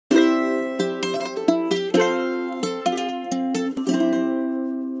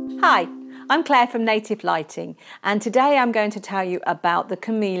I'm Claire from Native Lighting, and today I'm going to tell you about the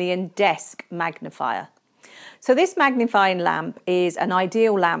Chameleon Desk Magnifier. So this magnifying lamp is an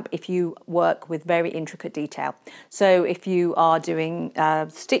ideal lamp if you work with very intricate detail. So if you are doing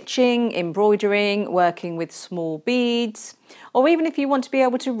stitching, embroidering, working with small beads, or even if you want to be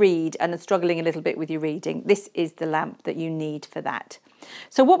able to read and are struggling a little bit with your reading, this is the lamp that you need for that.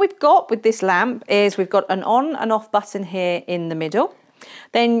 So what we've got with this lamp is we've got an on and off button here in the middle.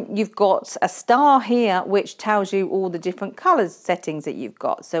 Then you've got a star here which tells you all the different colours settings that you've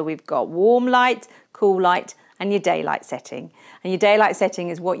got. So we've got warm light, cool light and your daylight setting. And your daylight setting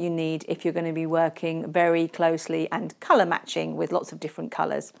is what you need if you're going to be working very closely and colour matching with lots of different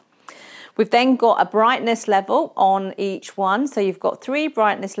colours. We've then got a brightness level on each one. So you've got 3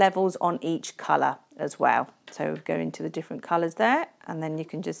 brightness levels on each colour as well. So go into the different colours there and then you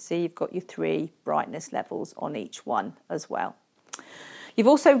can just see you've got your 3 brightness levels on each one as well. You've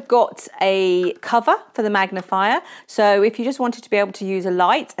also got a cover for the magnifier. So if you just wanted to be able to use a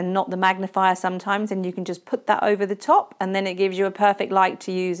light and not the magnifier sometimes, then you can just put that over the top and then it gives you a perfect light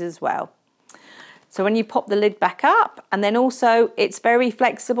to use as well. So when you pop the lid back up, and then also it's very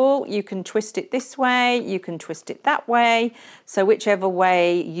flexible. You can twist it this way, you can twist it that way. So whichever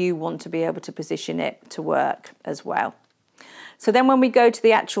way you want to be able to position it to work as well. So then when we go to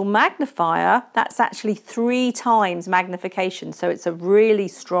the actual magnifier, that's actually 3 times magnification. So it's a really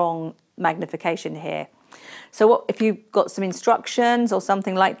strong magnification here. So if you've got some instructions or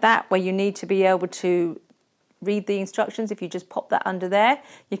something like that where you need to be able to read the instructions, if you just pop that under there,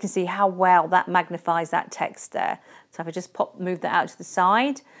 you can see how well that magnifies that text there. So if I just move that out to the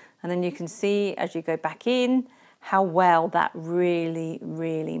side, and then you can see as you go back in, how well that really,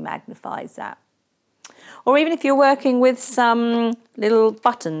 really magnifies that. Or even if you're working with some little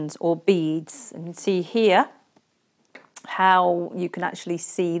buttons or beads, and you see here how you can actually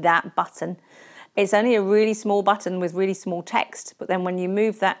see that button. It's only a really small button with really small text, but then when you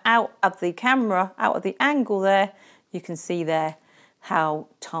move that out of the camera, out of the angle there, you can see there how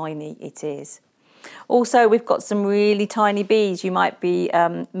tiny it is. Also, we've got some really tiny beads. You might be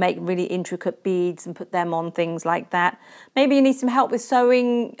make really intricate beads and put them on things like that. Maybe you need some help with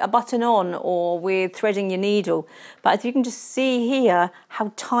sewing a button on or with threading your needle. But as you can just see here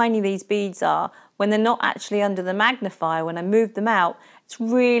how tiny these beads are, when they're not actually under the magnifier, when I move them out, it's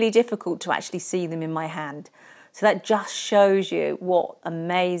really difficult to actually see them in my hand. So that just shows you what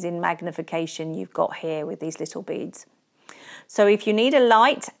amazing magnification you've got here with these little beads. So if you need a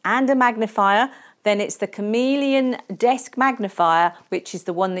light and a magnifier, then it's the Chameleon Desk Magnifier, which is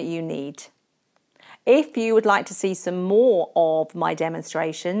the one that you need. If you would like to see some more of my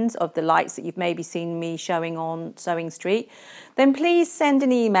demonstrations of the lights that you've maybe seen me showing on Sewing Street, then please send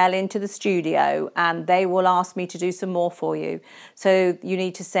an email into the studio and they will ask me to do some more for you. So you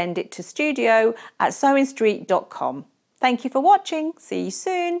need to send it to studio@sewingstreet.com. Thank you for watching. See you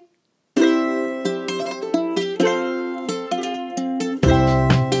soon.